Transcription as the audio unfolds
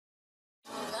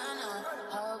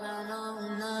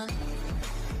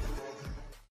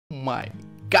my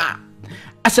god.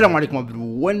 Assalamu alaikum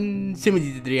everyone. Samir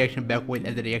did the reaction back with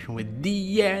another reaction with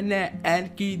Diana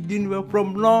Ankudinova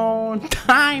from long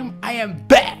time. I am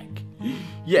back.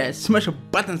 Yes, smash a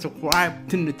button, subscribe,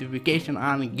 turn notification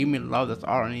on, and give me love. That's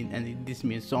all I need, and this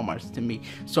means so much to me.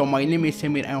 So my name is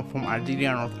Samir. I'm from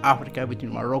Algeria, North Africa,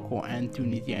 between Morocco and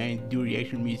Tunisia, and do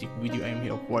reaction music video. I'm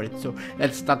here for it. So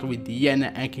let's start with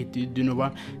Diana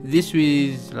Ankudinova. This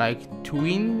is like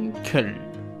Twinkle.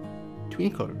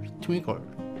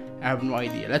 I have no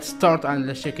idea. Let's start and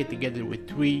let's check it together with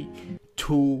 3,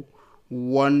 2,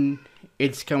 1.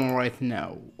 It's coming right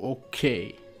now.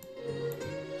 Okay.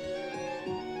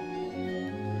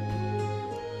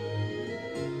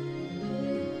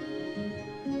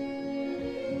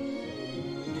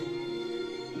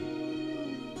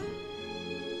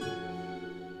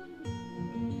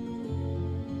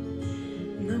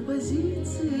 На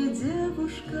позиции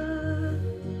девушка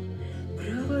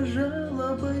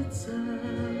провожала бойца,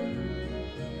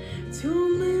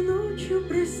 темной ночью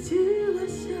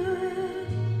простилась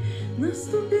на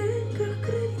ступеньках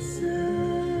крыльца,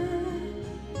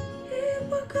 и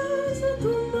пока за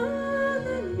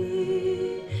туманами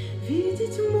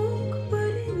видеть мог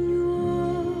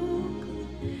паренек,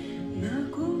 на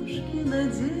кошке на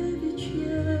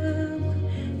девичьем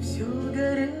все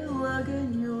горел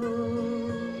огонек.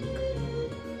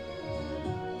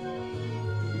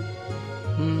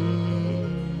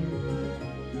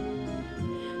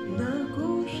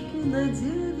 На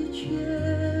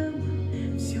девичьем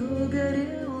все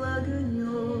горел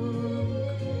огонек.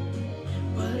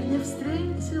 Парня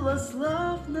встретила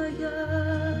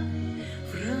славная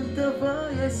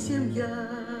фронтовая семья.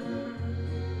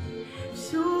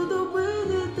 Всюду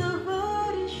были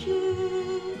товарищи,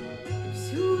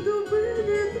 всюду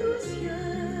были друзья,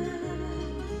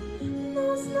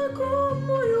 но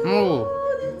знакомую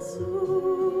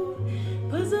улицу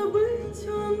позабыть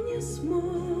он не смог.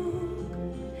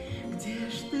 Где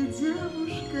ж ты,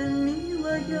 девушка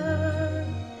милая,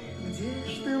 где ж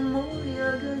ты, мой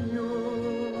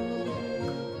огонек?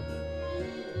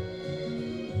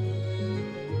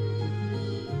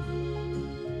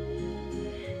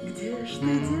 Где ж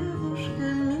ты, девушка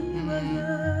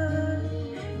милая,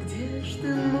 где ж ты,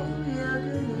 мой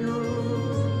огонек?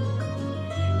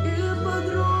 И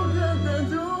подруга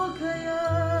далекая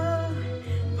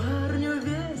парню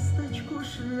весточку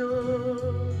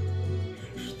шлет,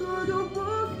 что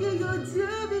любовь ее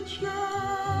девичья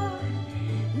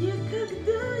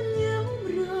никогда не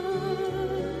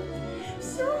умрет.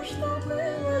 Все, что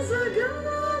было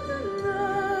загадано,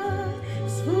 в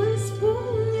свой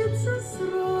исполнится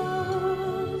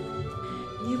срок,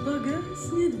 не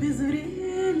погаснет без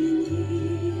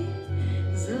времени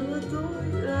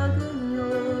золотой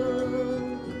огонек.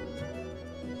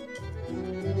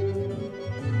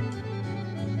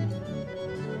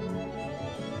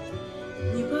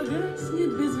 Не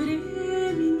погаснет без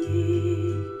времени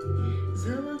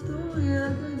золотой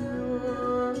огонек.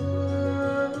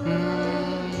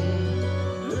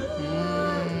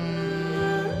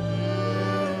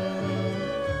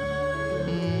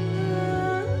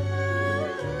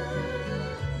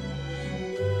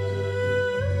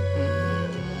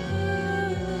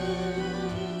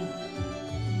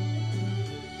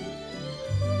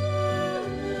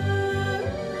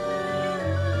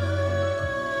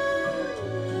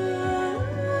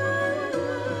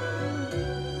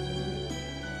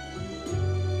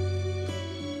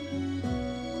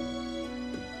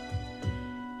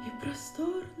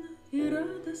 Просторно и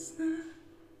радостно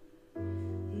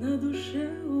на душе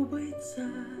у бойца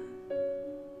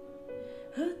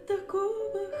от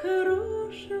такого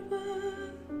хорошего,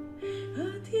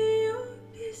 от ее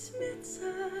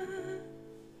письмеца,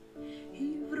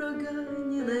 и врага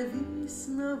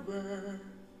ненавистного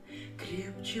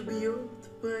крепче бьет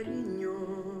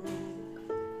паренек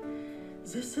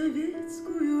за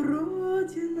советскую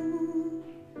родину,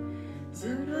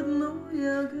 за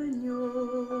родной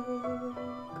огонек.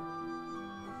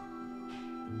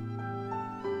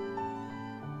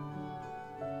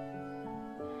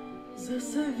 За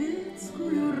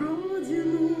советскую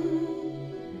родину,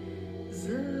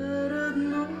 за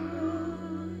родной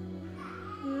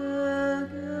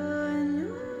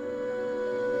огонек.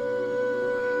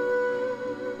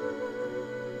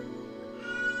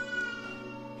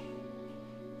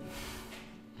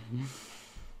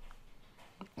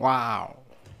 Wow.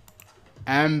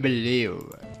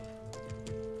 Unbelievable.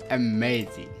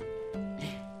 Amazing.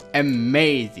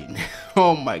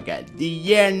 Oh my god,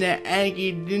 Diana,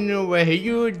 Ankudinova,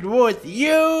 huge voice,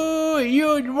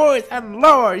 huge voice, I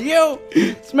love you.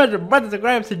 Smash the button,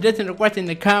 subscribe, suggestion, request in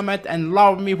the comment, and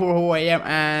love me for who I am,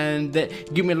 and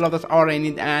give me love, that's all I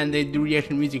need, and do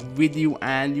reaction music video,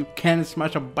 and you can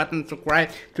smash a button, subscribe,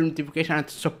 to notification, and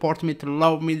to support me, to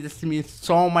love me. This means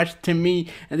so much to me,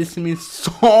 and this means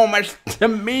so much to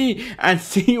me, and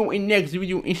see you in next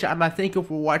video, inshallah. Thank you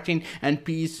for watching, and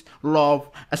peace, love,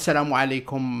 assalamu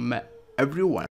alaikum everyone.